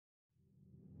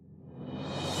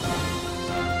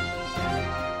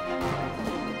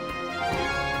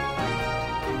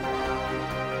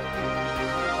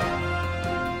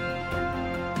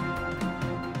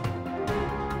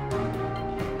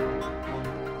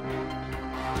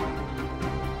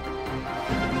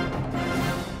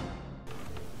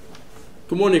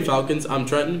Good morning, Falcons. I'm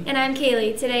Trenton. And I'm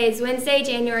Kaylee. Today is Wednesday,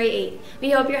 January 8th. We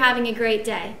hope you're having a great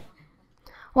day.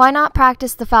 Why not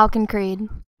practice the Falcon Creed?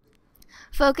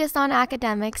 Focused on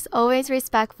academics, always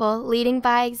respectful, leading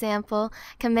by example,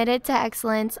 committed to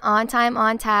excellence, on time,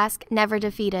 on task, never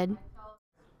defeated.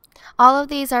 All of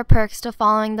these are perks to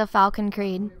following the Falcon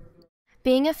Creed.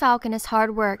 Being a Falcon is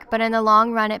hard work, but in the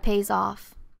long run it pays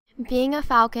off. Being a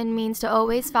Falcon means to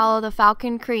always follow the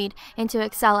Falcon Creed and to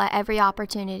excel at every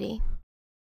opportunity.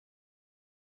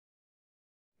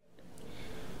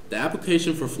 The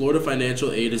application for Florida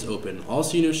financial aid is open. All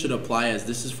seniors should apply as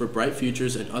this is for Bright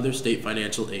Futures and other state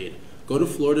financial aid. Go to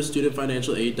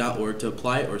floridastudentfinancialaid.org to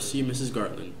apply or see Mrs.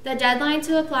 Gartland. The deadline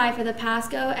to apply for the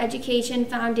Pasco Education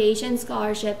Foundation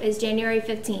Scholarship is January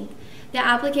 15th. The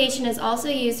application is also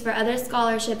used for other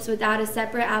scholarships without a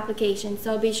separate application,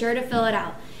 so be sure to fill it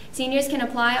out. Seniors can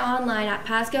apply online at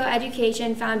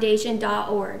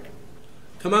pascoeducationfoundation.org.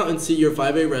 Come out and see your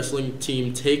Fivay wrestling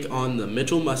team take on the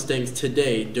Mitchell Mustangs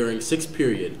today during 6th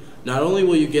period. Not only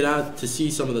will you get out to see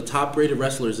some of the top-rated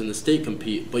wrestlers in the state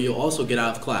compete, but you'll also get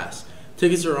out of class.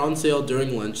 Tickets are on sale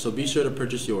during lunch, so be sure to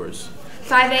purchase yours.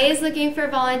 Fivay is looking for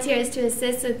volunteers to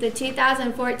assist with the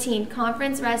 2014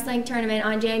 Conference Wrestling Tournament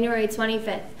on January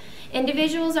 25th.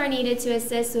 Individuals are needed to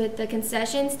assist with the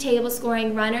concessions, table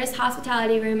scoring, runners,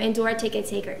 hospitality room, and door ticket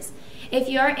takers. If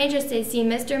you are interested, see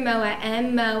Mr. Mo at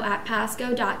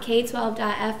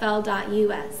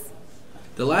mo@pasco.k12.fl.us.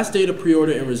 The last day to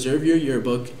pre-order and reserve your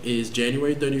yearbook is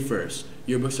January 31st.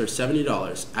 Yearbooks are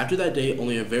 $70. After that date,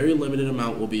 only a very limited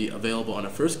amount will be available on a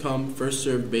first-come,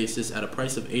 first-served basis at a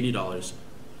price of $80.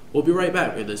 We'll be right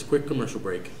back with this quick commercial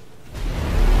break.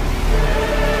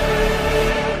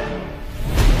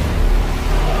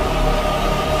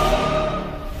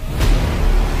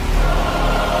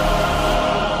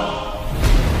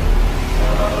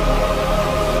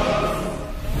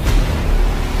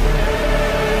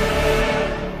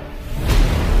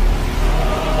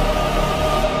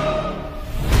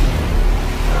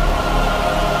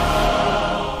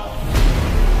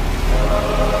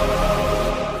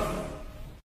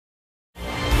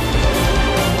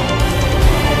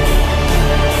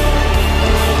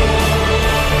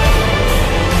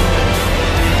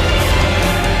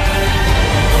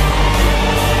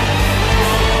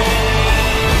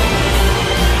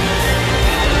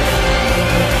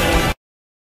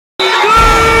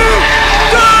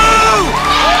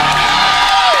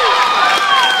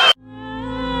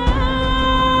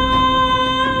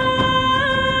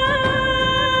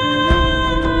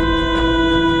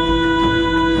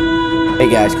 Hey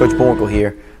guys, Coach Bullwinkle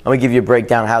here. I'm going to give you a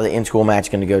breakdown of how the in-school match is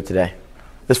going to go today.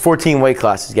 There's 14 weight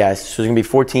classes, guys, so there's going to be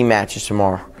 14 matches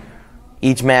tomorrow.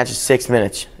 Each match is 6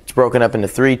 minutes. It's broken up into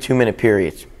 3 2-minute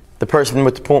periods. The person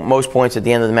with the most points at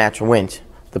the end of the match wins.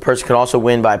 The person could also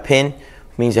win by pin,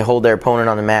 which means they hold their opponent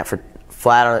on the mat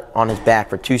flat on his back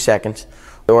for 2 seconds,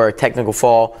 or a technical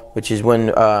fall, which is when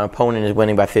an opponent is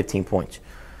winning by 15 points.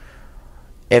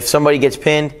 If somebody gets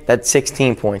pinned, that's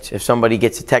 16 points. If somebody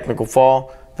gets a technical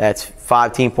fall, that's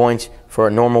 5 team points. For a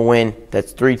normal win,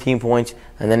 that's 3 team points.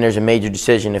 And then there's a major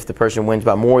decision. If the person wins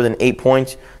by more than 8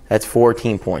 points, that's 4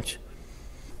 team points.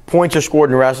 Points are scored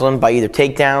in wrestling by either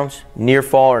takedowns, near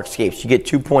fall, or escapes. You get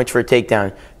 2 points for a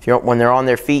takedown. When they're on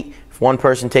their feet, if one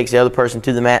person takes the other person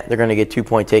to the mat, they're going to get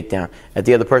 2-point takedown. If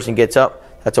the other person gets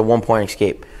up, that's a 1-point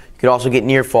escape. You could also get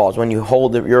near falls. When you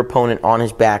hold your opponent on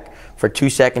his back for 2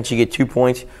 seconds, you get 2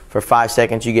 points. For 5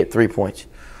 seconds, you get 3 points.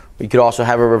 You could also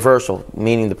have a reversal,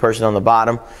 meaning the person on the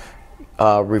bottom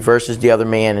reverses the other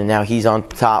man, and now he's on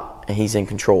top and he's in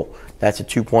control. That's a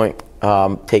 2-point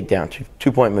takedown,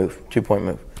 2-point move, 2-point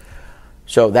move.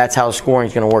 So that's how the scoring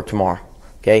is going to work tomorrow.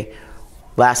 Okay.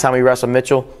 Last time we wrestled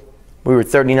Mitchell, we were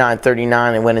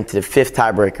 39-39 and went into the 5th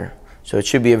tiebreaker. So it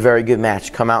should be a very good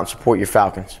match. Come out and support your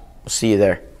Falcons. We'll see you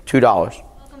there. $2.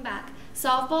 Welcome back.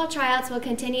 Softball tryouts will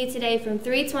continue today from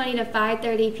 3:20 to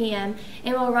 5:30 p.m.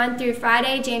 and will run through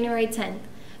Friday, January 10th.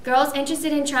 Girls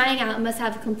interested in trying out must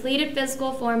have a completed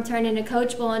physical form turned into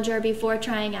Coach Bollinger before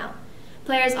trying out.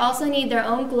 Players also need their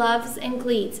own gloves and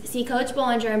cleats. See Coach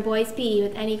Bollinger in Boys PE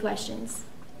with any questions.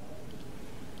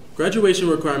 Graduation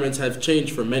requirements have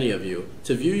changed for many of you.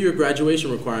 To view your graduation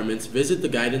requirements, visit the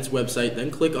guidance website, then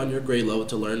click on your grade level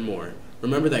to learn more.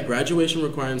 Remember that graduation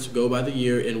requirements go by the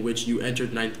year in which you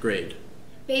entered 9th grade.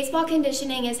 Baseball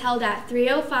conditioning is held at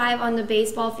 3:05 on the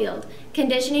baseball field.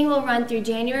 Conditioning will run through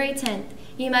January 10th.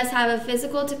 You must have a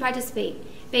physical to participate.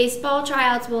 Baseball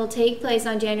tryouts will take place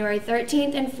on January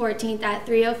 13th and 14th at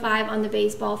 3:05 on the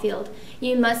baseball field.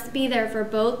 You must be there for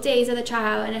both days of the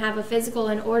tryout and have a physical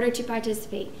in order to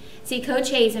participate. See Coach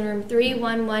Hayes in room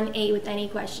 3118 with any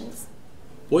questions.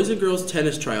 Boys and girls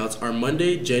tennis tryouts are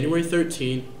Monday, January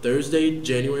 13th, Thursday,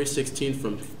 January 16th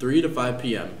from 3 to 5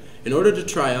 p.m. In order to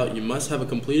try out, you must have a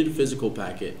completed physical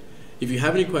packet. If you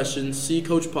have any questions, see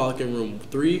Coach Pollock in room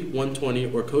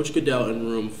 3-120 or Coach Goodell in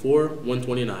room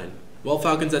 4-129. Well,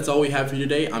 Falcons, that's all we have for you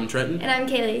today. I'm Trenton. And I'm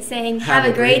Kaylee saying, have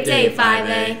a great day,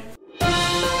 5A.